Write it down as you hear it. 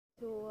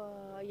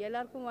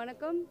எல்லாருக்கும்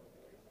வணக்கம்.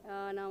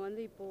 நான்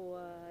வந்து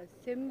இப்போது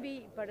செம்பி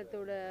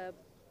படத்தோட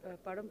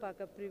படம்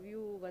பார்க்க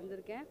ப்ரிவ்யூ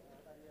வந்திருக்கேன்.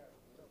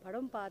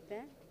 படம்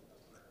பார்த்தேன்.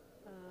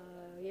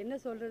 என்ன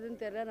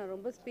சொல்கிறதுன்னு தெரியல. நான்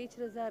ரொம்ப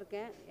ஸ்பீச்லெஸ்ஸாக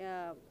இருக்கேன்.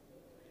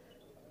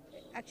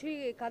 ஆக்சுவலி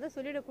கதை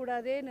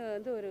சொல்லிடக்கூடாதேன்னு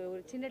வந்து ஒரு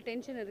ஒரு சின்ன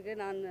டென்ஷன்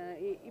இருக்குது. நான்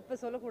இப்போ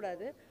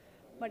சொல்லக்கூடாது.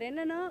 பட்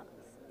என்னென்னா,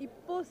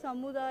 இப்போது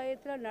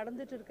சமுதாயத்தில்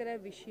நடந்துட்டு இருக்கிற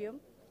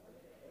விஷயம்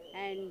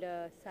அண்ட்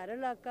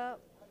சரளாக்கா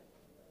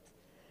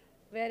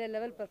வேறு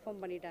லெவல்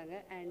பெர்ஃபார்ம் பண்ணிட்டாங்க.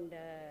 அண்ட்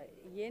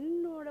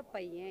என்னோட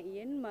பையன்,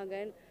 என்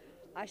மகன்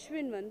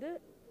அஸ்வின் வந்து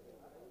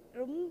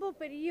ரொம்ப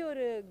பெரிய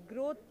ஒரு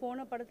க்ரோத்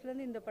போன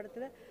படத்துலேருந்து இந்த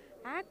படத்தில்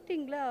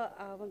ஆக்டிங்கில்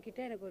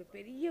அவன்கிட்ட எனக்கு ஒரு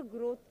பெரிய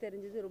க்ரோத்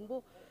தெரிஞ்சது.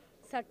 ரொம்ப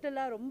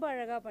சட்டலாக ரொம்ப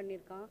அழகாக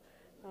பண்ணியிருக்கான்.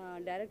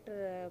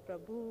 டைரக்டர்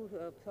பிரபு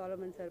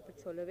சாலமன் சார்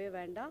பற்றி சொல்லவே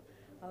வேண்டாம்.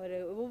 அவர்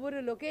ஒவ்வொரு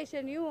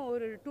லொக்கேஷனையும்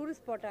ஒரு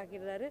டூரிஸ்ட் ஸ்பாட்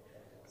ஆக்கிடுறாரு.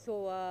 ஸோ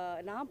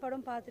நான்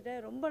படம்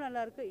பார்த்துட்டேன். ரொம்ப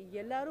நல்லாயிருக்கு.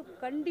 எல்லோரும்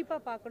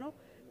கண்டிப்பாக பார்க்கணும்.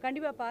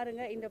 கண்டிப்பாக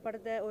பாருங்கள் இந்த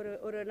படத்தை.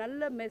 ஒரு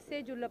நல்ல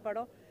மெசேஜ் உள்ள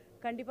படம்.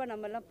 கண்டிப்பாக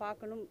நம்ம எல்லாம்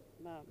பார்க்கணும்.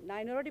 நான்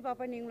இன்னொரு வாட்டி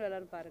பார்ப்பேன், நீங்களும்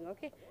எல்லோரும் பாருங்கள்.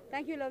 Okay,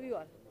 thank you, love you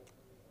all.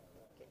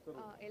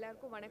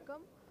 எல்லாருக்கும்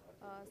வணக்கம்.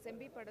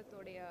 செம்பி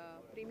படத்தோடைய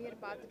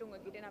ப்ரீமியர் பார்த்துட்டு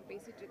உங்ககிட்ட நான்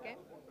பேசிகிட்டு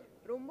இருக்கேன்.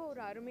 ரொம்ப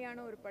ஒரு அருமையான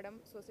ஒரு படம்,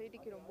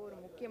 சொசைட்டிக்கு ரொம்ப ஒரு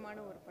முக்கியமான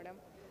ஒரு படம்.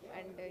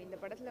 அண்டு இந்த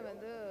படத்தில்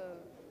வந்து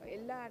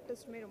எல்லா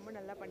ஆர்டிஸ்ட்டுமே ரொம்ப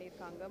நல்லா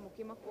பண்ணியிருக்காங்க.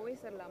 முக்கியமாக கோவை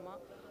சரலாமா,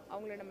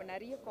 அவங்கள நம்ம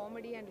நிறைய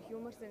காமெடி அண்ட்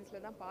ஹியூமர்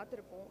சென்ஸில் தான்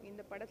பார்த்துருப்போம்.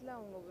 இந்த படத்தில்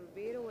அவங்க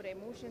வேறு ஒரு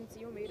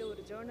எமோஷன்ஸையும் வேறு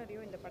ஒரு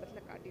ஜேர்னரையும் இந்த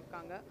படத்தில்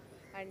காட்டியிருக்காங்க.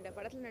 அண்ட்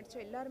படத்தில் நடித்த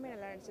எல்லாருமே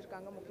நல்லா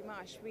நடிச்சிருக்காங்க. முக்கியமாக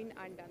அஸ்வின்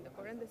அண்ட் அந்த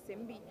குழந்தை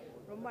செம்பி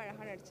ரொம்ப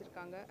அழகாக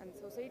நடிச்சிருக்காங்க. அந்த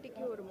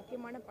சொசைட்டிக்கு ஒரு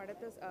முக்கியமான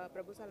படத்தை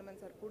பிரபு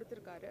சாலமன் சார்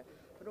கொடுத்துருக்காரு.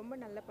 ரொம்ப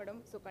நல்ல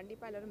படம். ஸோ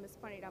கண்டிப்பாக எல்லோரும்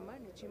மிஸ்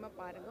பண்ணிடாமல் நிச்சயமாக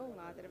பாருங்கள்.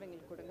 உங்கள் ஆதரவை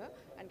எங்களுக்கு கொடுங்க.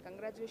 And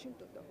congratulation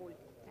to the whole.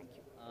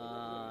 Thank you.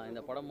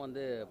 இந்த படம்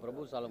வந்து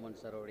பிரபு சாலமன்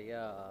சாரோடைய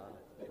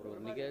ஒரு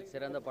மிக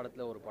சிறந்த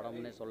படத்தில் ஒரு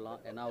படம்னே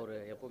சொல்லலாம். ஏன்னா அவர்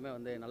எப்போவுமே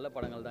வந்து நல்ல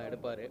படங்கள் தான்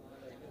எடுப்பார்.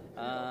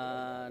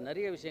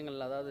 நிறைய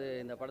விஷயங்கள், அதாவது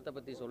இந்த படத்தை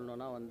பற்றி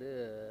சொல்லணுன்னா வந்து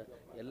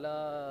எல்லா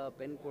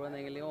பெண்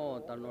குழந்தைங்களையும்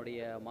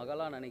தன்னுடைய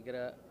மகளாக நினைக்கிற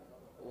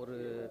ஒரு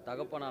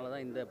தகப்பனால்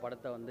தான் இந்த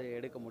படத்தை வந்து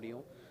எடுக்க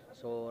முடியும்.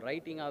 ஸோ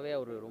ரைட்டிங்காகவே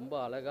அவர் ரொம்ப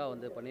அழகாக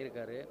வந்து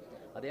பண்ணியிருக்காரு.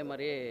 அதே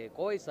மாதிரியே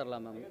கோவை சரலா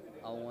மேம்,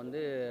 அவங்க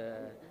வந்து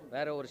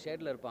வேறு ஒரு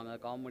ஷேடில் இருப்பாங்க.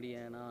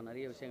 காமெடியனாக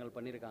நிறைய விஷயங்கள்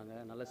பண்ணியிருக்காங்க.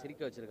 நல்லா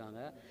சிரிக்க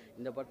வச்சுருக்காங்க.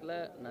 இந்த படத்தில்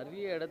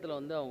நிறைய இடத்துல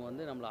வந்து அவங்க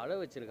வந்து நம்மளை அழ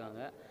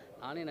வச்சுருக்காங்க.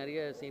 நானே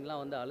நிறைய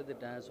சீன்லாம் வந்து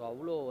அழுதுட்டேன். ஸோ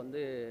அவ்வளோ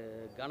வந்து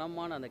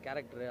கனமான அந்த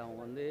கேரக்டரு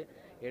அவங்க வந்து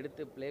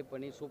எடுத்து ப்ளே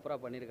பண்ணி சூப்பராக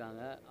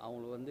பண்ணியிருக்காங்க.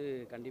 அவங்களுக்கு வந்து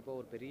கண்டிப்பாக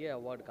ஒரு பெரிய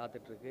அவார்டு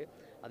காத்துட்ருக்கு.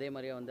 அதே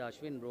மாதிரியே வந்து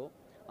அஸ்வின் ப்ரோ,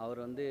 அவர்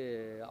வந்து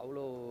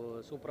அவ்வளோ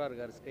சூப்பராக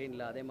இருக்கார்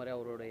ஸ்க்ரீனில். அதே மாதிரி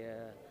அவருடைய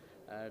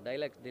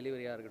டைலாக்ஸ்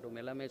டெலிவரியாக இருக்கட்டும்,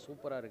 எல்லாமே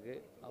சூப்பராக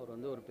இருக்குது. அவர்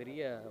வந்து ஒரு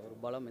பெரிய ஒரு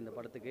பலம் இந்த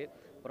படத்துக்கு.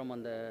 அப்புறம்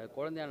அந்த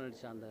குழந்தையாக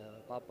நடித்த அந்த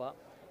பாப்பா,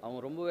 அவங்க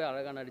ரொம்பவே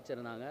அழகாக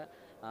நடிச்சிருந்தாங்க.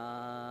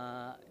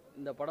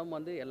 இந்த படம்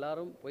வந்து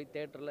எல்லோரும் போய்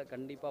தேட்டரில்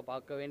கண்டிப்பாக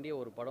பார்க்க வேண்டிய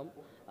ஒரு படம்.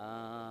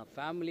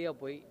 ஃபேமிலியாக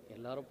போய்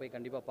எல்லோரும் போய்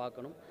கண்டிப்பாக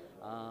பார்க்கணும்.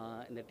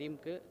 இந்த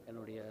டீமுக்கு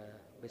என்னுடைய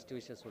பெஸ்ட்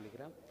விஷஸ்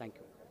சொல்லிக்கிறேன்.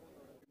 தேங்க்யூ.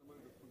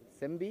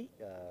 செம்பி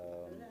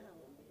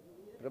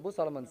பிரபு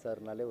சாலமன்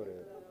சார்னாலே ஒரு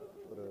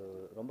ஒரு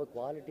ரொம்ப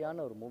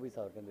குவாலிட்டியான ஒரு மூவிஸ்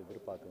அவர்கிட்ட வந்து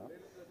எதிர்பார்க்கலாம்.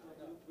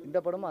 இந்த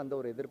படமும் அந்த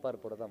ஒரு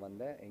எதிர்பார்ப்போடு தான்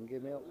வந்தேன்.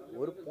 எங்கேயுமே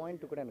ஒரு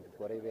பாயிண்ட்டு கூட எனக்கு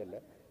குறையவே இல்லை.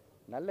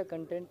 நல்ல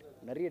கண்டென்ட்,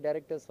 நிறைய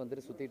டைரக்டர்ஸ்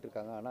வந்துட்டு சுற்றிட்டு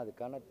இருக்காங்க. ஆனால்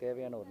அதுக்கான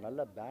தேவையான ஒரு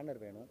நல்ல பேனர்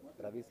வேணும்.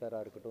 ரவி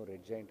சாராக இருக்கட்டும்,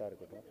 ரெட் ஜெயிண்ட்டாக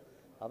இருக்கட்டும்,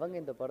 அவங்க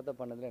இந்த படத்தை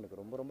பண்ணதில்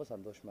எனக்கு ரொம்ப ரொம்ப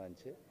சந்தோஷமாக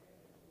இருந்துச்சு.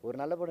 ஒரு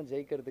நல்ல படம்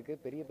ஜெயிக்கிறதுக்கு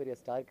பெரிய பெரிய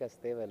ஸ்டார்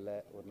காஸ்ட் தேவையில்லை.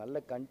 ஒரு நல்ல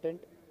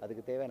கண்டென்ட்,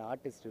 அதுக்கு தேவையான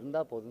ஆர்டிஸ்ட்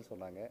இருந்தால் போதும்னு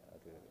சொன்னாங்க.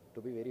 அது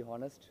டு பி வெரி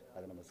ஹானஸ்ட்,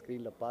 அதை நம்ம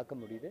ஸ்க்ரீனில்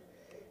பார்க்க முடியுது.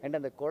 அண்ட்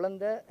அந்த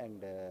குழந்தை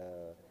அண்டு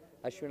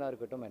அஸ்வினாக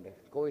இருக்கட்டும் அண்டு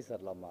கோவை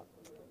சரலாமா,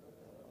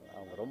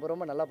 அவங்க ரொம்ப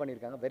ரொம்ப நல்லா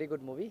பண்ணியிருக்காங்க. Very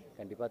good movie.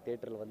 கண்டிப்பாக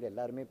தேட்டரில் வந்து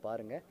எல்லாருமே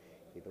பாருங்கள்.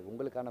 இது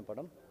உங்களுக்கான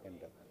படம்.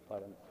 அண்ட்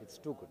படம் இட்ஸ்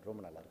டூ குட்.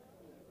 ரொம்ப நல்லாயிருக்கு.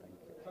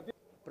 தேங்க்யூ.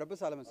 பிரபு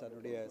சாலமன்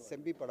சாருடைய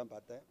செம்பி படம்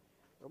பார்த்தேன்.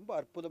 ரொம்ப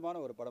அற்புதமான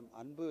ஒரு படம்.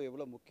 அன்பு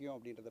எவ்வளோ முக்கியம்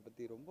அப்படின்றத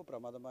பற்றி ரொம்ப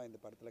பிரமாதமாக இந்த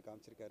படத்தில்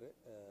காமிச்சிருக்காரு.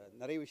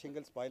 நிறைய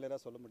விஷயங்கள் ஸ்பாய்லராக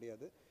சொல்ல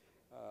முடியாது.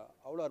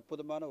 அவ்வளோ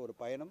அற்புதமான ஒரு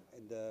பயணம்.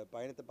 இந்த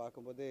பயணத்தை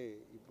பார்க்கும்போது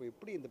இப்போ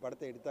எப்படி இந்த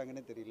படத்தை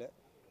எடுத்தாங்கன்னு தெரியல.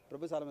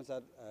 பிரபு சாலமன்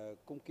சார்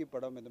கும்கி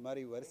படம் இந்த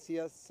மாதிரி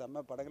வரிசையாக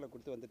செம்ம படங்களை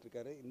கொடுத்து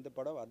வந்துட்டுருக்காரு. இந்த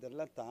படம்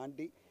அதெல்லாம்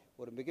தாண்டி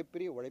ஒரு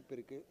மிகப்பெரிய உழைப்பு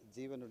இருக்குது.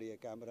 ஜீவனுடைய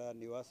கேமரா,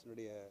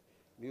 நிவாசனுடைய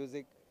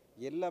மியூசிக்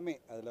எல்லாமே,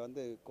 அதில்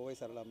வந்து கோவை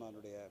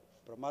சரலாமானுடைய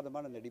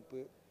பிரமாதமான நடிப்பு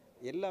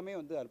எல்லாமே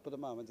வந்து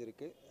அற்புதமாக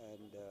அமைஞ்சிருக்கு.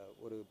 அண்ட்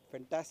ஒரு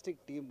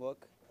ஃபென்டாஸ்டிக் டீம்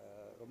ஒர்க்,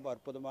 ரொம்ப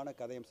அற்புதமான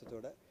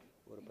கதையம்சத்தோட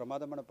ஒரு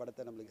பிரமாதமான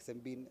படத்தை நம்மளுக்கு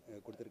செம்பின்னு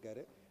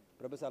கொடுத்துருக்காரு.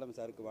 பிரபு சாலமன்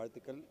சாருக்கு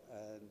வாழ்த்துக்கள்.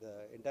 இந்த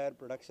என்டையர்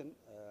ப்ரொடக்ஷன்,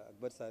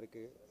 அக்பர்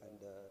சாருக்கு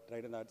அண்ட்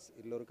ட்ரைடன் ஆர்ட்ஸ்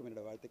எல்லோருக்கும்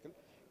என்னோடய வாழ்த்துக்கள்.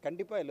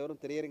 கண்டிப்பாக எல்லோரும்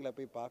திரையரங்கில்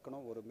போய்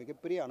பார்க்கணும். ஒரு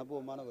மிகப்பெரிய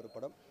அனுபவமான ஒரு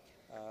படம்.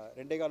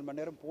 2.25 மணி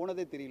நேரம்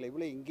போனதே தெரியல.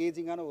 இவ்வளோ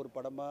எங்கேஜிங்கான ஒரு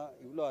படமாக,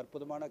 இவ்வளோ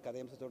அற்புதமான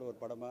கதையம்சத்தோட ஒரு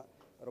படமாக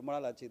ரொம்ப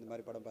நாள் ஆச்சு இந்த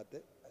மாதிரி படம் பார்த்து.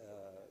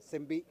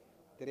 செம்பி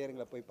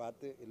திரையரங்கில் போய்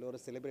பார்த்து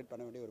எல்லோரும் செலிப்ரேட்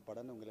பண்ண வேண்டிய ஒரு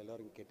படம்னு உங்களை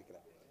எல்லோரும்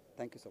கேட்டுக்கிறேன்.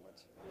 Thank you so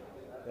much.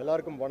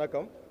 எல்லாருக்கும்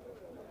வணக்கம்.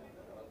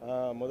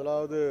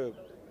 முதலாவது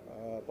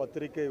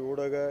பத்திரிகை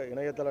ஊடக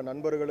இணையதள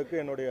நண்பர்களுக்கு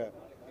என்னுடைய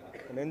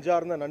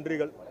நெஞ்சார்ந்த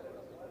நன்றிகள்.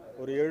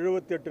 ஒரு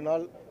 78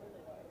 நாள்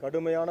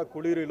கடுமையான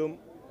குளிரிலும்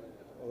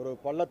ஒரு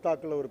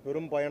பள்ளத்தாக்கில் ஒரு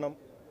பெரும் பயணம்.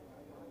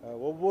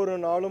 ஒவ்வொரு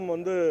நாளும்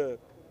வந்து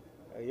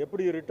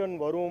எப்படி ரிட்டர்ன்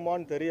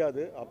வருவோமான்னு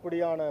தெரியாது,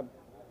 அப்படியான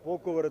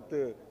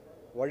போக்குவரத்து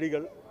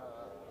வழிகள்.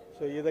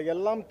 ஸோ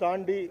இதையெல்லாம்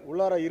தாண்டி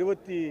உள்ளார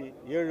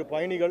 27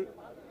 பயணிகள்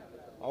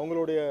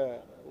அவங்களுடைய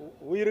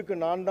உயிருக்கு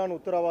நான் தான்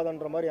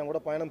உத்தரவாதன்ற மாதிரி அவங்க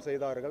கூட பயணம்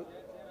செய்தார்கள்.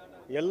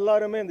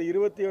 எல்லாருமே இந்த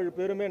 27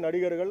 பேருமே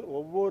நடிகர்கள்.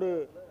 ஒவ்வொரு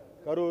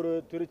கரூர்,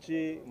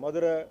 திருச்சி,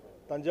 மதுரை,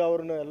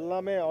 தஞ்சாவூர்னு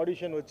எல்லாமே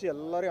ஆடிஷன் வச்சு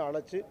எல்லாரையும்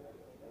அழைச்சி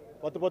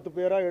 10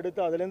 பேராக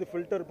எடுத்து அதுலேருந்து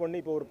ஃபில்டர் பண்ணி,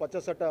 இப்போ ஒரு பச்சை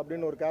சட்டை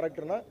அப்படின்னு ஒரு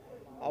கேரக்டர்னால்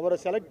அவரை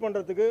செலக்ட்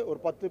பண்ணுறதுக்கு ஒரு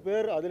 10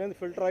 பேர் அதுலேருந்து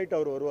ஃபில்டர் ஆகிட்டு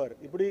அவர் வருவார்.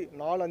 இப்படி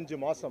 4-5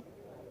 மாதம்.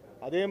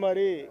 அதே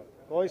மாதிரி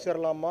கோவை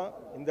சரலாம்மா,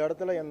 இந்த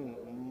இடத்துல என்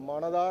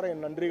மனதார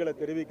என் நன்றிகளை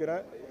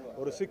தெரிவிக்கிறேன்.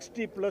 ஒரு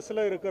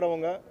 60+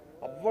 இருக்கிறவங்க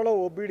அவ்வளோ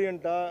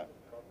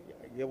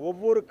ஒபீடியண்ட்டாக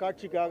ஒவ்வொரு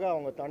காட்சிக்காக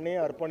அவங்க தன்னையே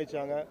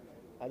அர்ப்பணித்தாங்க.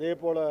 அதே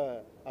போல்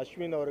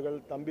அஸ்வின் அவர்கள்,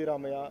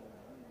 தம்பிராமையா,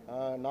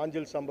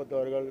 நாஞ்சில் சம்பத்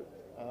அவர்கள்,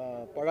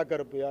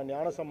 பழக்கருப்பையா,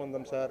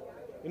 ஞானசம்பந்தம் சார்,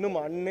 இன்னும்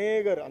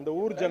அநேகர், அந்த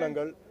ஊர்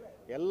ஜனங்கள்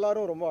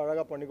எல்லாரும் ரொம்ப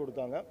அழகாக பண்ணி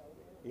கொடுத்தாங்க.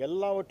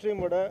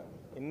 எல்லாவற்றையும் விட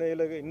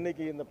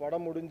இன்னைக்கு இந்த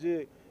படம் முடிஞ்சு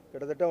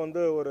கிட்டத்தட்ட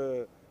வந்து ஒரு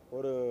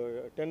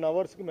 10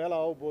 ஹவர்ஸ்க்கு மேலே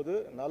ஆக போகுது.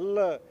 நல்ல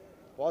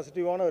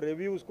பாசிட்டிவான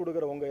ரிவ்யூஸ்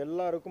கொடுக்குறவங்க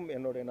எல்லாருக்கும்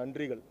என்னுடைய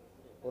நன்றிகள்.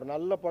 ஒரு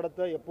நல்ல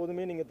படத்தை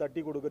எப்போதுமே நீங்கள்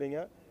தட்டி கொடுக்குறீங்க.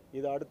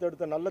 இது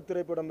அடுத்தடுத்த நல்ல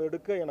திரைப்படம்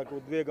எடுக்க எனக்கு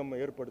உத்வேகம்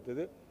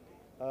ஏற்படுத்துது.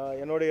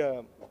 என்னுடைய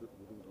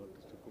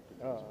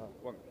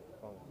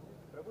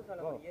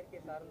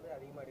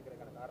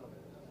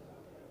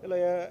இல்லை,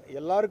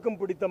 எல்லாருக்கும்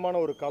பிடித்தமான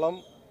ஒரு களம்.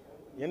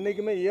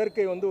 என்றைக்குமே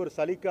இயற்கை வந்து ஒரு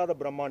சலிக்காத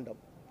பிரம்மாண்டம்,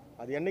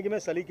 அது என்றைக்குமே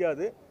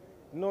சலிக்காது.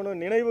 இன்னொன்று,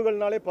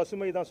 நினைவுகள்னாலே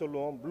பசுமை தான்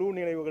சொல்லுவோம், ப்ளூ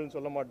நினைவுகள்னு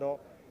சொல்ல மாட்டோம்,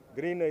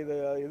 க்ரீன்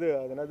அது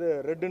என்னது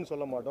ரெட்டுன்னு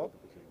சொல்ல மாட்டோம்.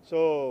 ஸோ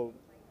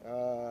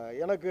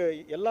எனக்கு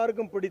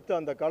எல்லாருக்கும் பிடித்த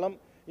அந்த களம்.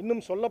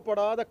 இன்னும்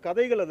சொல்லப்படாத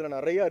கதைகள் அதில்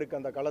நிறையா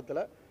இருக்குது அந்த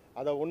களத்தில்.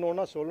 அதை ஒன்று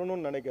ஒன்றா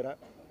சொல்லணும்னு நினைக்கிறேன்.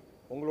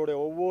 உங்களுடைய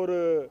ஒவ்வொரு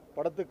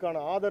படத்துக்கான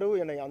ஆதரவு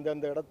என்னை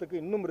அந்தந்த இடத்துக்கு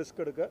இன்னும்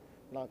ரிஸ்க் எடுக்க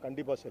நான்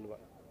கண்டிப்பாக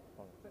செல்வேன்.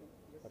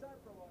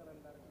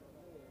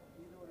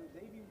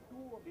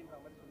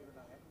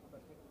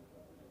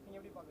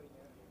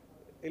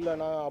 இல்லை,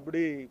 நான்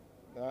அப்படி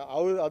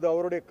அது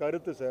அவருடைய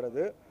கருத்து சார்.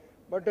 அது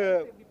பட்டு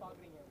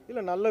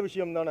இல்லை, நல்ல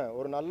விஷயம் தானே,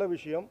 ஒரு நல்ல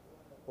விஷயம்.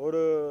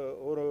 ஒரு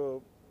ஒரு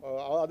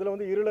அதில்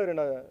வந்து இருளர்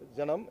இன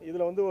ஜனம்,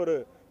 இதில் வந்து ஒரு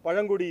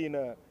பழங்குடியின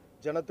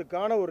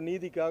ஜனத்துக்கான ஒரு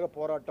நீதிக்காக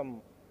போராட்டம்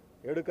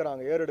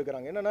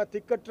ஏறெடுக்கிறாங்க. என்னென்னா,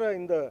 திக்கற்ற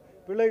இந்த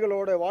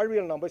பிள்ளைகளோட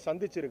வாழ்வியல் நான் போய்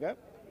சந்திச்சிருக்கேன்.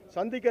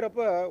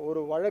 சந்திக்கிறப்ப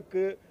ஒரு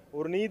வழக்கு,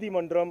 ஒரு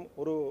நீதிமன்றம்,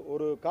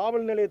 ஒரு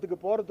காவல் நிலையத்துக்கு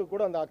போகிறதுக்கு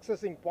கூட அந்த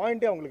அக்சஸிங்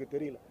பாயிண்ட்டே அவங்களுக்கு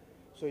தெரியல.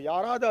 ஸோ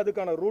யாராவது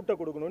அதுக்கான ரூட்டை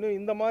கொடுக்கணும்னு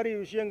இந்த மாதிரி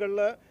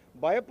விஷயங்களில்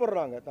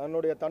பயப்படுறாங்க.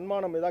 தன்னுடைய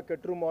தன்மானம் ஏதாவது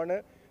கெட்டுருமான்னு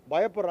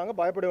பயப்படுறாங்க.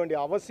 பயப்பட வேண்டிய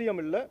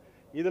அவசியம் இல்லை.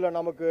 இதில்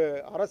நமக்கு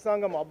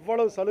அரசாங்கம்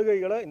அவ்வளவு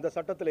சலுகைகளை இந்த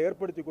சட்டத்தில்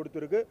ஏற்படுத்தி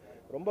கொடுத்துருக்கு.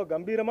 ரொம்ப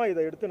கம்பீரமாக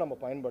இதை எடுத்து நம்ம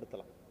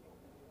பயன்படுத்தலாம்.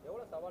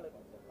 எவ்வளோ சவால்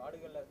இருக்குது சார்?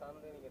 காடுகளில்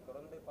சார்ந்து நீங்கள்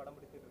தொடர்ந்து படம்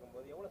பிடிச்சிட்டு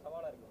இருக்கும்போது எவ்வளோ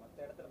சவாலாக இருக்குது மற்ற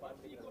இடத்துல படம்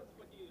பிடிக்கிறது?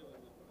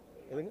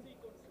 எதுங்க?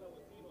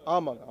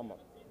 ஆமாங்க.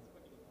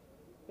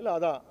 இல்லை,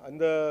 அதான்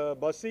இந்த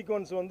பஸ்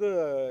சீக்வன்ஸ் வந்து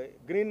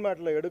க்ரீன்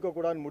மேட்டில்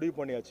எடுக்கக்கூடாதுன்னு முடிவு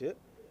பண்ணியாச்சு.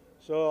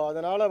 ஸோ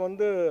அதனால்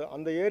வந்து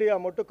அந்த ஏரியா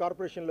மட்டும்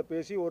கார்ப்பரேஷனில்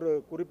பேசி ஒரு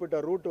குறிப்பிட்ட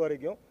ரூட்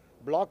வரைக்கும்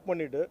பிளாக்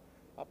பண்ணிவிட்டு,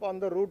 அப்போ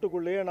அந்த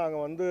ரூட்டுக்குள்ளேயே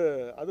நாங்கள் வந்து,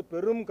 அது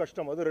பெரும்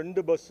கஷ்டம். அது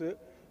 2 பஸ்ஸு,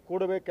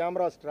 கூடவே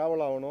கேமராஸ்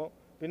ட்ராவல் ஆகணும்,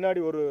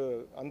 பின்னாடி ஒரு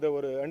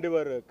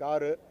எண்டிவர்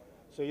காரு.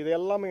 ஸோ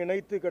இதையெல்லாமே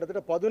இணைத்து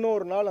கிட்டத்தட்ட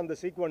 11 நாள் அந்த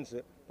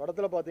சீக்வன்ஸு.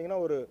 படத்தில் பார்த்தீங்கன்னா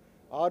ஒரு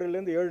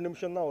 6லேருந்து 7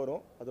 நிமிஷம் தான்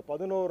வரும். அது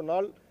 11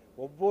 நாள்,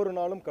 ஒவ்வொரு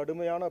நாளும்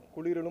கடுமையான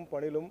குளிரிலும்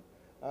பனிலும்,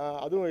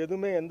 அதுவும்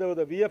எதுவுமே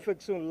எந்தவித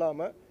விஎஃப்எக்ஸும்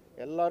இல்லாமல்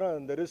எல்லாரும்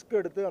அந்த ரிஸ்க்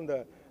எடுத்து அந்த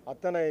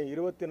அத்தனை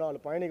 24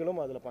 பயணிகளும்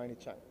அதில்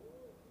பயணித்தாங்க.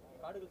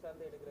 காடுகள்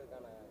சார்ந்து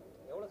எடுக்கிறதுக்கான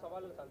எவ்வளோ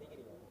சவால்கள்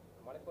சந்திக்கிறீங்க?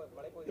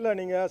 இல்லை,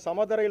 நீங்கள்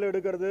சமதரையில்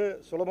எடுக்கிறது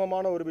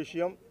சுலபமான ஒரு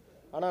விஷயம்.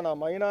 ஆனால்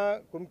நான் மைனா,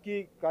 கும்கி,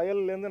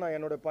 கயல்லேருந்து நான்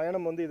என்னோடய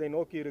பயணம் வந்து இதை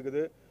நோக்கி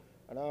இருக்குது.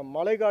 ஆனால்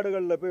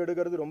மலைக்காடுகளில் போய்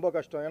எடுக்கிறது ரொம்ப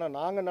கஷ்டம். ஏன்னா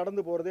நாங்கள்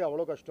நடந்து போகிறதே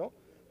அவ்வளோ கஷ்டம்.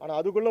 ஆனால்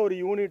அதுக்குள்ளே ஒரு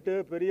யூனிட்டு,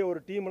 பெரிய ஒரு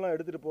டீம்லாம்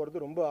எடுத்துகிட்டு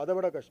போகிறது ரொம்ப அதை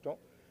விட கஷ்டம்.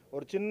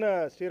 ஒரு சின்ன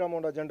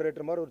ஸ்ரீராமோண்டா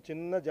ஜென்ரேட்டர் மாதிரி ஒரு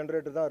சின்ன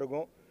ஜென்ரேட்டர் தான்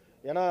இருக்கும்.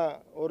 ஏன்னா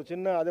ஒரு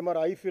சின்ன, அதே மாதிரி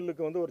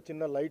ஐஃபில்லுக்கு வந்து ஒரு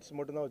சின்ன லைட்ஸ்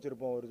மட்டும்தான்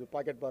வச்சுருப்போம். ஒரு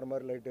பாக்கெட் பார்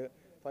மாதிரி லைட்டு,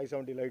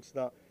 570 லைட்ஸ்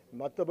தான்.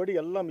 மற்றபடி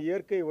எல்லாம்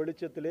இயற்கை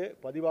வெளிச்சத்திலே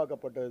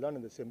பதிவாக்கப்பட்டது தான்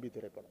இந்த செம்பி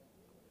திரைப்படம்.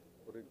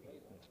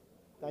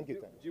 தேங்க்யூ.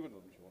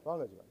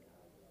 வாங்க ஜீவன்.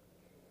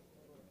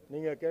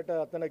 நீங்கள் கேட்ட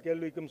அத்தனை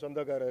கேள்விக்கும்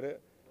சொந்தக்காரர்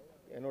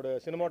என்னோடய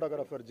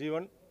சினிமாட்டோகிராஃபர்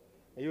ஜீவன்.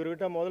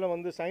 இவர்கிட்ட முதல்ல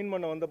வந்து சைன்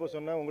பண்ண வந்தப்போ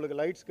சொன்னேன், உங்களுக்கு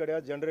லைட்ஸ்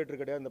கிடையாது,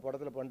 ஜென்ரேட்டர் கிடையாது, இந்த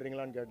படத்தில்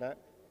பண்ணுறீங்களான்னு கேட்டேன்.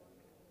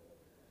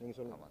 நீங்கள்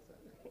சொல்லலாமா சார்?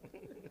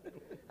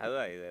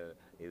 அதுதான்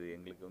இது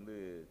எங்களுக்கு வந்து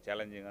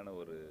சேலஞ்சிங்கான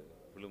ஒரு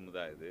ஃபிலிம்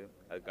தான் இது.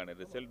 அதுக்கான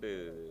ரிசல்ட்டு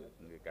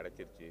இங்கே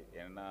கிடச்சிருச்சு.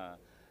 ஏன்னா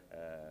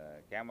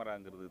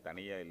கேமராங்கிறது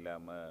தனியாக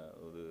இல்லாமல்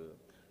ஒரு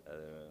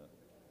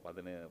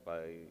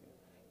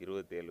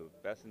 27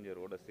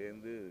 பேசஞ்சரோடு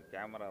சேர்ந்து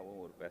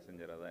கேமராவும் ஒரு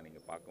பேசஞ்சராக தான்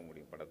நீங்கள் பார்க்க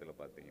முடியும் படத்தில்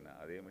பார்த்தீங்கன்னா.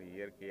 அதே மாதிரி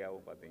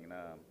இயற்கையாகவும்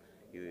பார்த்தீங்கன்னா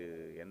இது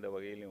எந்த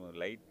வகையிலையும்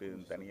லைட்டு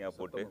தனியாக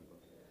போட்டு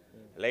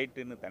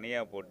லைட்டுன்னு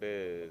தனியாக போட்டு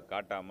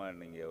காட்டாமல்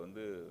நீங்கள்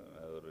வந்து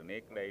ஒரு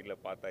நேக்கட்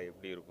ஐடில் பார்த்தா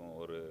எப்படி இருக்கும்,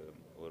 ஒரு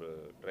ஒரு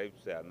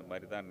ட்ரைப்ஸ் அந்த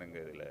மாதிரி தான்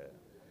நாங்கள் இதில்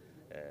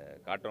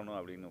காட்டணும்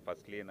அப்படின்னு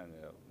ஃபஸ்ட்லேயே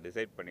நாங்கள்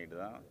டிசைட் பண்ணிட்டு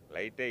தான்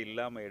லைட்டே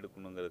இல்லாமல்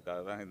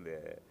எடுக்கணுங்கிறதுக்காக தான் இந்த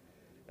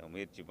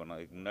முயற்சி பண்ணோம்.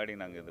 இதுக்கு முன்னாடி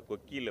நாங்கள் இந்த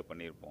கொக்கியில்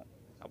பண்ணியிருப்போம்.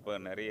 அப்போ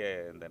நிறைய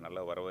இந்த நல்ல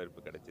வரவேற்பு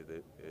கிடைச்சிது.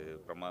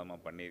 பிரமாதமாக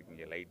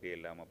பண்ணியிருக்கீங்க, லைட்டே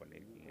இல்லாமல்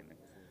பண்ணியிருக்கீங்கன்னு.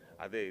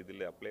 அதை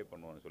இதில் அப்ளை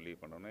பண்ணுவோன்னு சொல்லி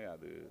பண்ணோன்னே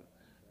அது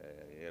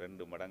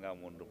 2 மடங்காக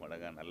 3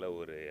 மடங்காக நல்ல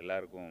ஒரு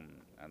எல்லாருக்கும்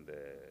அந்த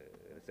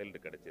ரிசல்ட்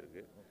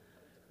கிடச்சிருக்கு.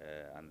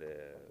 அந்த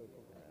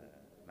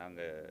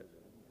நாங்கள்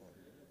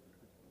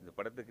இந்த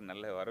படத்துக்கு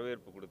நல்ல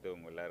வரவேற்பு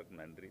கொடுத்தவங்க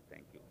எல்லாருக்கும் நன்றி.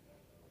 தேங்க்யூ.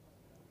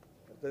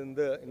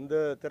 இந்த இந்த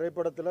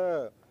திரைப்படத்தில்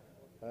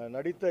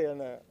நடித்த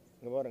என்ன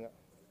இங்கே பாருங்க,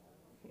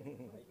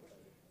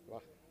 வா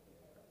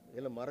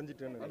இல்லை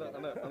மறைஞ்சிட்டேன்னு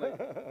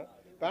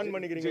பேன்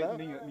பண்ணிக்கிறீங்களா?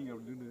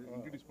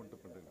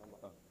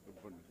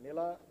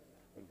 நிலா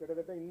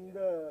கிட்டத்தட்ட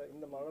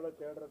இந்த மகளை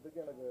தேடுறதுக்கு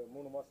எனக்கு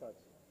 3 மாதம்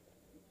ஆச்சு.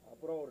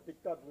 அப்புறம் ஒரு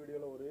டிக்டாக்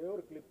வீடியோவில் ஒரே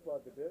ஒரு கிளிப்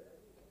பார்த்துட்டு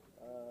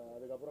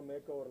அதுக்கப்புறம்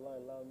மேக் ஓவர்லாம்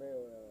எல்லாமே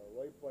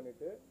ஒய்ப்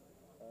பண்ணிவிட்டு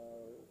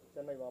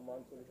சென்னை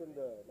வாமான்னு சொல்லிட்டு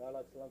இந்த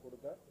டயலாக்ஸ்லாம்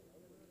கொடுத்தேன்.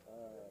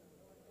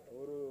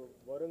 ஒரு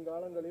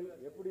வருங்காலங்களில்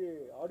எப்படி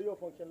ஆடியோ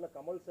ஃபங்க்ஷனில்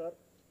கமல் சார்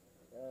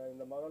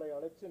இந்த மகளை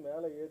அழைச்சி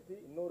மேலே ஏற்றி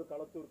இன்னொரு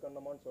களத்தூர்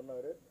கண்ணம்மான்னு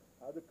சொன்னார்.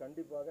 அது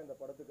கண்டிப்பாக இந்த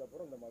படத்துக்கு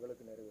அப்புறம் இந்த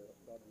மகளுக்கு நிறைவேறும்.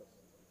 God plus.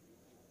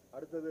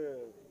 அடுத்தது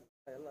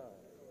எல்லாம்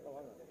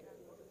வாங்க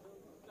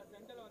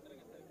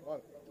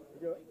வாங்க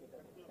இங்கே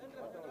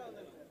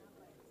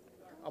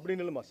அப்படி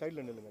நில்லுமா,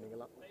 சைடில் நில்லுங்க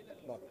நீங்கள்லாம்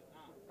வாங்க.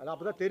 அதான்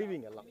அப்போ தான்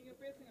தெரிவிங்க எல்லாம்.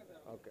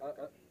 ஓகே,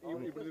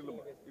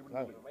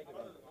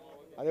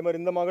 அதே மாதிரி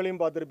இந்த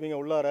மகளையும் பார்த்துருப்பீங்க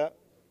உள்ளார.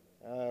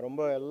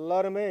 ரொம்ப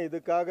எல்லாருமே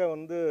இதுக்காக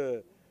வந்து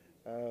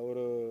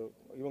ஒரு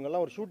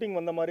இவங்கெல்லாம் ஒரு ஷூட்டிங்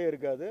வந்த மாதிரியே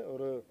இருக்காது,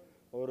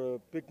 ஒரு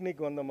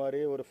பிக்னிக் வந்த மாதிரி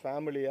ஒரு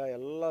ஃபேமிலியாக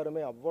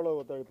எல்லாருமே அவ்வளோ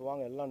ஒத்துழைப்பு.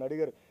 வாங்க எல்லாம்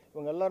நடிகர்,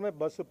 இவங்க எல்லாருமே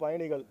பஸ்ஸு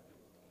பயணிகள்.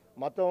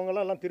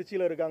 மற்றவங்களாம் எல்லாம்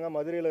திருச்சியில் இருக்காங்க,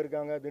 மதுரையில்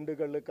இருக்காங்க,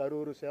 திண்டுக்கல்,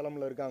 கரூர்,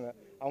 சேலமில் இருக்காங்க.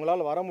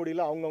 அவங்களால வர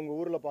முடியல, அவங்கவுங்க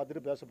ஊரில்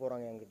பார்த்துட்டு பேச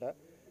போகிறாங்க என்கிட்ட.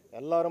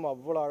 எல்லாரும்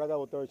அவ்வளோ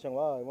அழகாக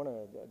ஒத்துழைச்சவங்க. இவனு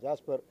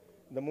ஜாஸ்பர்,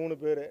 இந்த 3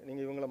 பேர்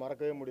நீங்கள் இவங்கள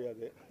மறக்கவே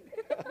முடியாது.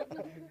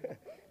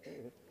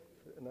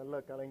 நல்ல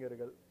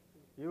கலைஞர்கள்.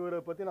 இவரை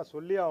பற்றி நான்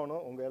சொல்லி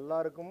ஆகணும். உங்கள்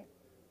எல்லாருக்கும்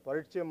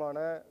பரிச்சயமான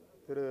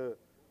திரு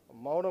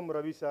மௌனம்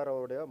ரவி சார்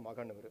அவருடைய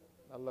மகன். இவர்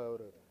நல்ல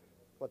ஒரு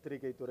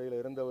பத்திரிகை துறையில்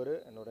இருந்தவர்,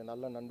 என்னுடைய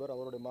நல்ல நண்பர்.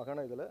 அவருடைய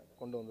மகனை இதில்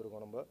கொண்டு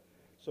வந்திருக்கோம் நம்ம.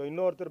 ஸோ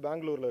இன்னொருத்தர்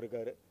பெங்களூரில்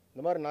இருக்கார்.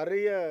 இந்த மாதிரி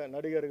நிறைய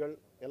நடிகர்கள்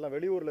எல்லாம்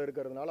வெளியூரில்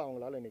இருக்கிறதுனால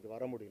அவங்களால இன்றைக்கி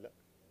வர முடியல.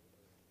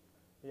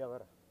 ஐயா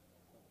வேறு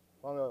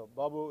வாங்க,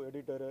 பாபு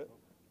எடிட்டரு,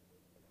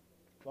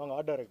 வாங்க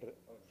ஆர்ட் டைரக்டர்,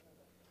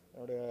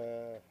 என்னுடைய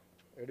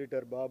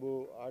editor Babu,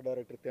 art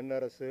director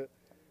Thennarasu,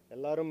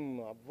 எல்லாரும்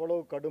அவ்வளோ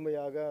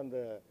கடுமையாக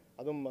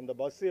அதுவும் அந்த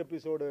பஸ்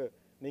எபிசோடு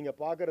நீங்கள்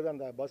பார்க்குறது,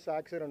 அந்த பஸ்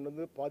ஆக்சிடெண்ட்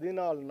வந்து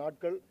 14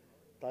 நாட்கள்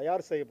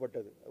தயார்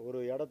செய்யப்பட்டது. ஒரு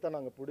இடத்த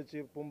நாங்கள் பிடிச்சி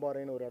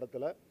பூம்பாறைன்னு ஒரு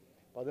இடத்துல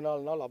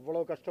 14 நாள்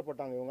அவ்வளோ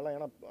கஷ்டப்பட்டாங்க இவங்கெல்லாம்.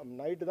 ஏன்னா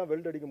நைட்டு தான்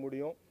வெல்ட் அடிக்க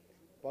முடியும்,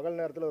 பகல்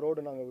நேரத்தில்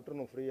ரோடு நாங்கள்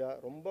விட்டுருணும் ஃப்ரீயாக.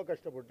 ரொம்ப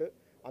கஷ்டப்பட்டு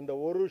அந்த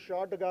ஒரு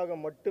ஷாட்டுக்காக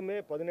மட்டுமே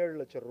 17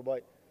 லட்சம்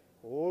ரூபாய்.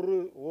 ஒரு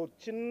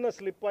சின்ன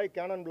ஸ்லிப்பாகி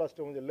கேனன்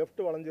பிளாஸ்ட் கொஞ்சம்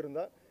லெஃப்ட்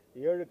வளைஞ்சிருந்தா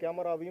 7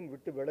 கேமராவையும்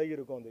விட்டு விலகி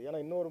இருக்கும் அது. ஏன்னா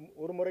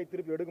இன்னொரு முறை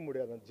திருப்பி எடுக்க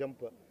முடியாது அந்த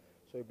ஜம்பை.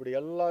 ஸோ இப்படி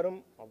எல்லாரும்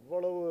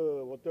அவ்வளவு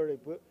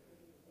ஒத்துழைப்பு,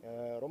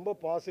 ரொம்ப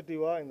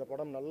பாசிட்டிவாக இந்த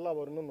படம் நல்லா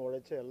வரணும்னு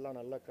உழைச்ச எல்லாம்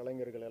நல்ல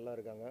கலைஞர்கள் எல்லாம்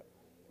இருக்காங்க.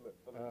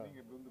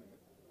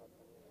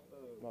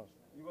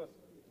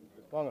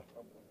 வாங்க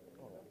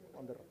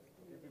வந்துடுறோம்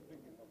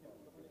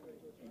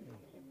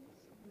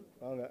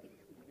வாங்க.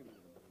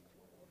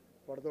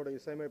 படத்தோட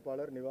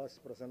இசையமைப்பாளர் நிவாஸ்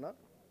பிரசன்னா.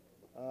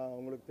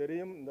 உங்களுக்கு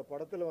தெரியும், இந்த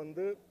படத்தில்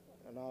வந்து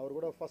நான் அவர்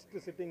கூட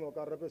ஃபஸ்ட்டு சிட்டிங்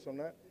உட்கார்றப்ப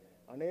சொன்னேன்,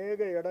 அநேக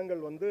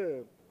இடங்கள் வந்து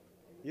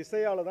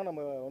இசையால் தான்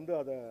நம்ம வந்து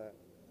அதை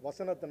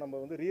வசனத்தை நம்ம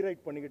வந்து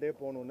ரீரைட் பண்ணிக்கிட்டே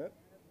போகணுன்னு.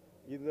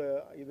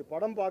 இது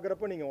படம்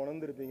பார்க்குறப்ப நீங்கள்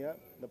உணர்ந்துருப்பீங்க.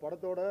 இந்த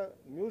படத்தோட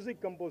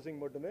மியூசிக் கம்போசிங்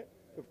மட்டுமே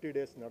 50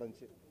 டேஸ்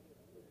நடந்துச்சு.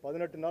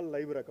 18 நாள்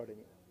லைவ்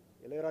ரெக்கார்டிங்.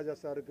 இளையராஜா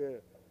சாருக்கு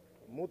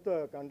மூத்த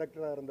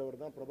கண்டக்டராக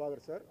இருந்தவர் தான்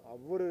பிரபாகர் சார்.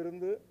 அவர்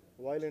இருந்து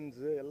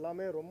வயலின்ஸு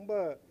எல்லாமே ரொம்ப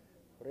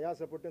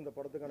பிரயாசப்பட்டு இந்த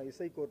படத்துக்கான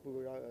இசைக்கோர்ப்பு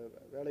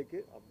வேலைக்கு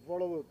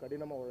அவ்வளவு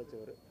கடினமாக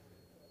உழைச்சவர்.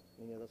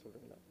 நீங்கள் எதாவது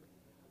சொல்கிறீங்களா?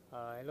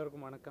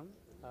 எல்லோருக்கும் வணக்கம்.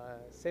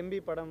 செம்பி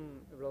படம்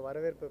இவ்வளோ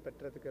வரவேற்பு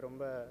பெற்றதுக்கு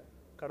ரொம்ப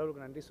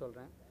கடவுளுக்கு நன்றி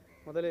சொல்கிறேன்.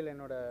 முதலில்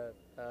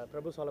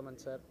பிரபு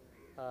சாலமன் சார்,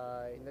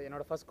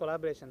 என்னோடய ஃபஸ்ட்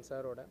கொலாபரேஷன்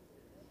சாரோட.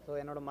 ஸோ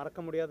என்னோடய மறக்க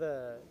முடியாத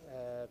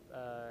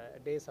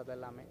டேஸ் அது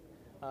எல்லாமே.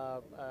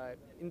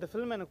 இந்த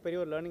ஃபில்ம் எனக்கு பெரிய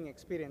ஒரு லேர்னிங்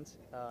எக்ஸ்பீரியன்ஸ்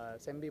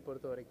செம்பி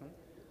பொறுத்த வரைக்கும்.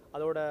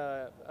 அதோட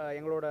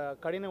எங்களோட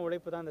கடின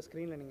உழைப்பு தான் அந்த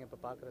ஸ்க்ரீனில் நீங்கள் இப்போ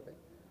பார்க்குறது.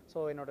 ஸோ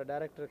என்னோடய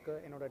டேரக்டருக்கு,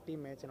 என்னோடய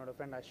டீம்மேட்ஸ், என்னோடய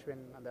ஃப்ரெண்ட்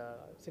அஸ்வின், அந்த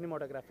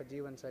சினிமாட்டோகிராஃபர்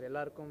ஜீவன் சார்,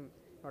 எல்லாருக்கும்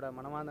என்னோட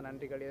மனமார்ந்த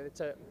நன்றிகள்.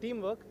 It's a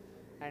team work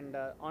and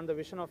on the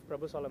vision of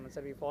Prabhu Solomon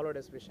sir we followed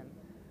his vision.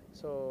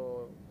 So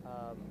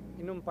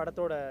இன்னும்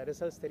படத்தோட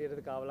ரிசல்ட்ஸ்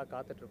தெரியறதுக்கு ஆவலாக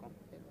காத்துட்ருக்கோம்.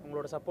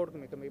 உங்களோட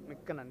சப்போர்ட்டுக்கு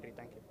மிக்க நன்றி.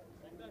 தேங்க்யூ.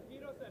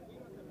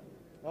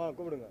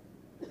 கூப்பிடுங்க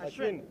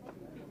அஸ்வின்.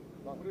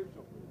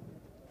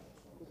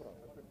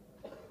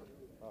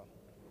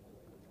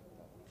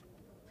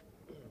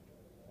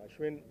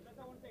 அஸ்வின்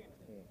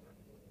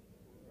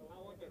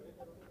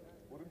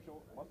ஒரு நிமிஷம்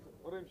மாஸ்டர்,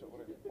 ஒரே நிமிஷம்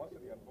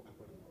மாஸ்டர் நீங்க அந்த பக்கம்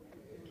போயிடுங்க.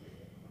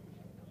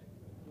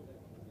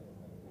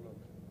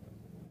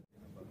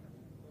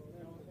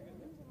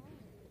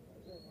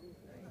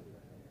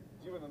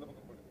 ஜீவன் அந்த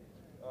பக்கம் போயிடுங்க.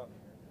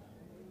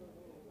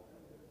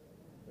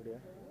 ரெடியா?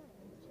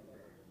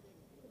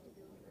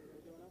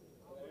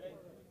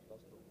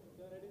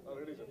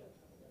 Ready sir.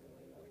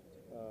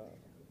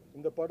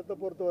 இந்த படத்தை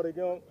பொறுத்த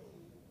வரைக்கும்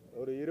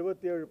ஒரு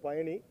 27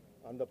 பயணி,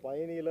 அந்த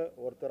பயணியில்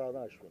ஒருத்தராக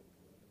தான் அஸ்வின்.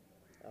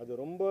 அது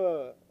ரொம்ப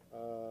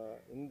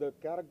இந்த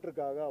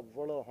கேரக்டருக்காக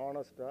அவ்வளோ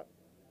ஹானஸ்டாக,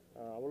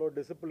 அவ்வளோ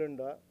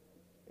டிசிப்ளின்டாக,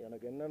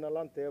 எனக்கு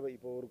என்னென்னலாம் தேவை.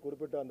 இப்போ ஒரு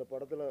குறிப்பிட்ட அந்த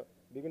படத்தில்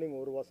பிகினிங்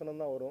ஒரு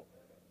வசனம் தான் வரும்,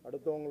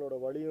 அடுத்தவங்களோட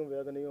வலியும்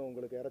வேதனையும்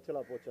உங்களுக்கு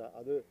இறைச்சலாக போச்சா,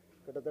 அது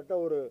கிட்டத்தட்ட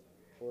ஒரு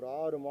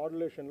 6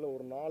 மாடுலேஷனில்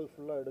ஒரு நாள்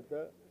ஃபுல்லாக எடுத்த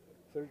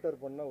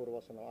ஃபில்டர் பண்ண ஒரு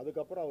வசனம்.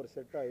 அதுக்கப்புறம் அவர்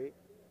செட் ஆகி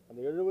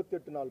அந்த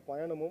 78 நாள்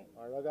பயணமும்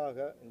அழகாக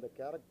இந்த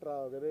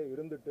கேரக்டராகவே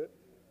இருந்துட்டு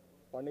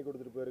பண்ணி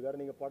கொடுத்துட்டு போயிருக்காரு.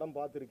 நீங்கள் படம்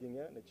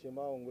பார்த்துருக்கீங்க,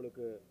 நிச்சயமாக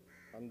உங்களுக்கு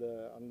அந்த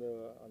அந்த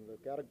அந்த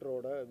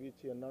கேரக்டரோட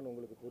வீச்சு என்னன்னு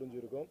உங்களுக்கு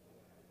புரிஞ்சிருக்கும்.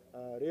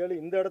 ரியலி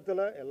இந்த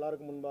இடத்துல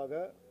எல்லாருக்கும் முன்பாக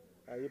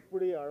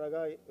எப்படி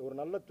அழகாக ஒரு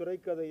நல்ல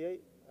திரைக்கதையை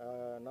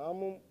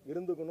நாமும்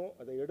இருந்துக்கணும்,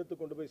 அதை எடுத்து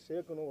கொண்டு போய்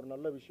சேர்க்கணும் ஒரு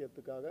நல்ல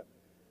விஷயத்துக்காக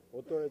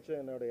ஒத்துழைச்ச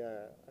என்னுடைய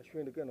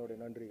அஸ்வினுக்கு என்னுடைய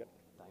நன்றிகள்.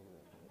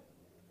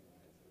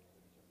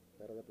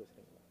 வேறு எதாவது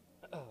பேசுகிறீங்களா?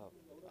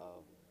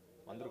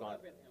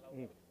 வந்திருக்கோம்.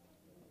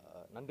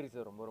 நன்றி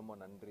சார், ரொம்ப ரொம்ப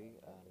நன்றி.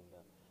 அண்ட்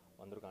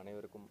வந்திருக்க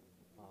அனைவருக்கும்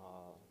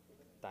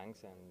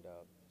தேங்க்ஸ். அண்ட்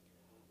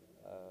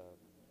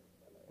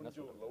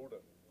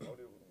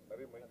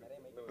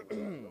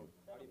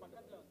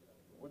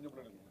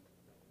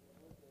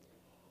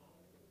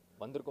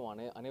வந்திருக்கும்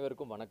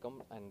அனைவருக்கும் வணக்கம்.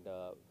 அண்ட்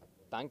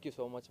தேங்க்யூ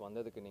ஸோ மச்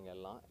வந்ததுக்கு நீங்கள்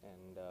எல்லாம்.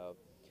 அண்ட்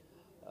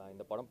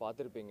இந்த படம்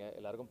பார்த்துருப்பீங்க,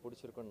 எல்லாருக்கும்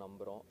பிடிச்சிருக்குன்னு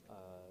நம்புகிறோம்.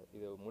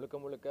 இது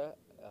முழுக்க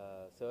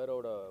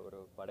சாரோட ஒரு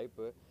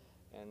படைப்பு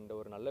அண்ட்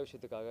ஒரு நல்ல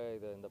விஷயத்துக்காக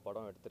இந்த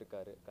படம்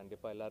எடுத்திருக்காரு.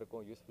 கண்டிப்பாக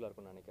எல்லாருக்கும் யூஸ்ஃபுல்லாக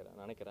இருக்கும்னு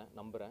நினைக்கிறேன்,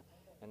 நம்புகிறேன்.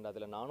 அண்ட்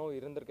அதில் நானும்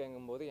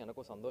இருந்திருக்கேங்கும்போது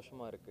எனக்கும்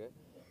சந்தோஷமாக இருக்குது.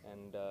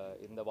 அண்ட்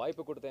இந்த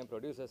வாய்ப்பு கொடுத்த என்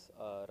ப்ரொடியூசர்ஸ்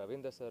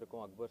ரவீந்தர்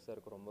சாருக்கும் அக்பர்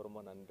சாருக்கும் ரொம்ப ரொம்ப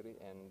நன்றி.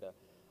 அண்ட்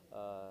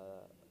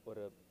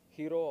ஒரு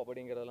ஹீரோ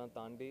அப்படிங்கிறதெல்லாம்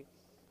தாண்டி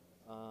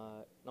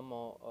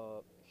நம்ம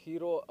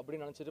ஹீரோ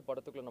அப்படின்னு நினச்சிட்டு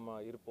படத்துக்குள்ளே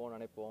நம்ம இருப்போம்,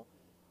 நினைப்போம்.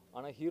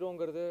 ஆனால்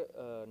ஹீரோங்கிறது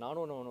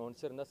நானும் ஒன்று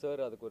நினச்சிருந்தேன்.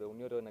 சார் அதுக்கு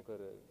இன்னொரு எனக்கு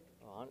ஒரு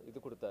இது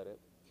கொடுத்தாரு.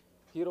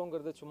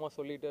 ஹீரோங்கிறது சும்மா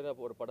சொல்லிட்டு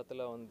ஒரு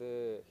படத்தில்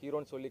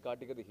ஹீரோன்னு சொல்லி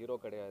காட்டிக்கிறது ஹீரோ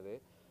கிடையாது.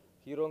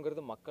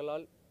 ஹீரோங்கிறது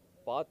மக்களால்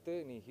பார்த்து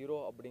நீ ஹீரோ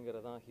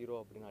அப்படிங்கிறதான் ஹீரோ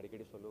அப்படின்னு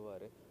அடிக்கடி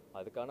சொல்லுவார்.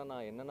 அதுக்கான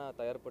நான் என்னென்ன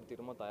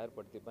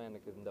தயார்படுத்திப்பேன்.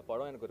 எனக்கு இந்த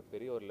படம் எனக்கு ஒரு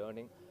பெரிய ஒரு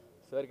லேர்னிங்.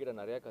 சார்கிட்ட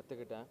நிறையா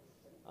கற்றுக்கிட்டேன்.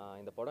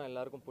 இந்த படம்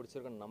எல்லாருக்கும்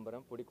பிடிச்சிருக்குன்னு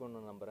நம்புகிறேன்,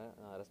 பிடிக்கும்னு நம்புகிறேன்.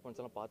 ரெஸ்பான்ஸ்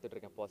எல்லாம்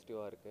பார்த்துட்ருக்கேன்,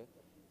 பாசிட்டிவாக இருக்குது.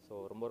 ஸோ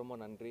ரொம்ப ரொம்ப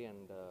நன்றி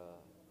அண்ட்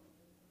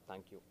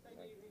தேங்க்யூ.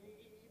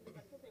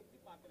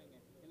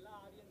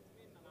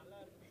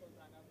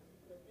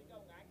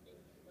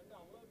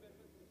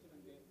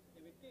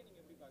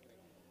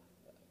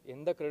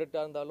 எந்த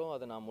கிரெடிட்டாக இருந்தாலும்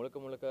அதை நான்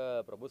முழுக்க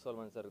பிரபு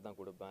சாலமன் சாருக்கு தான்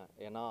கொடுப்பேன்.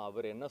 ஏன்னா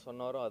அவர் என்ன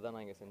சொன்னாரோ அதான்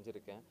நான் இங்கே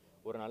செஞ்சுருக்கேன்.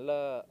 ஒரு நல்ல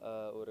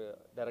ஒரு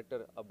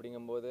டைரக்டர்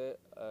அப்படிங்கும்போது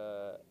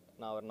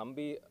நான் அவர்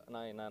நம்பி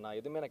நான்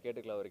எதுவுமே நான்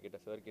கேட்டுக்கல அவர்கிட்ட,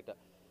 சார்கிட்ட.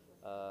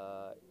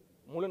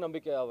 முழு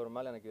நம்பிக்கை அவர்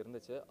மேலே எனக்கு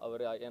இருந்துச்சு.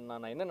 அவர்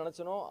நான் என்ன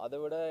நினச்சனோ அதை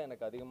விட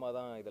எனக்கு அதிகமாக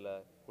தான் இதில்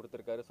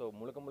கொடுத்துருக்காரு. ஸோ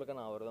முழுக்க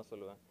நான் அவர் தான்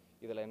சொல்லுவேன்.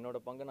 இதில்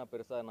என்னோடய பங்கு நான்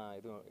பெருசாக நான்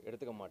எதுவும்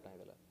எடுத்துக்க மாட்டேன்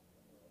இதில்.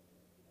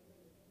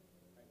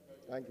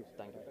 தேங்க்யூ.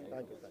 தேங்க்யூ.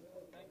 தேங்க்யூ.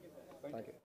 தேங்க்யூ.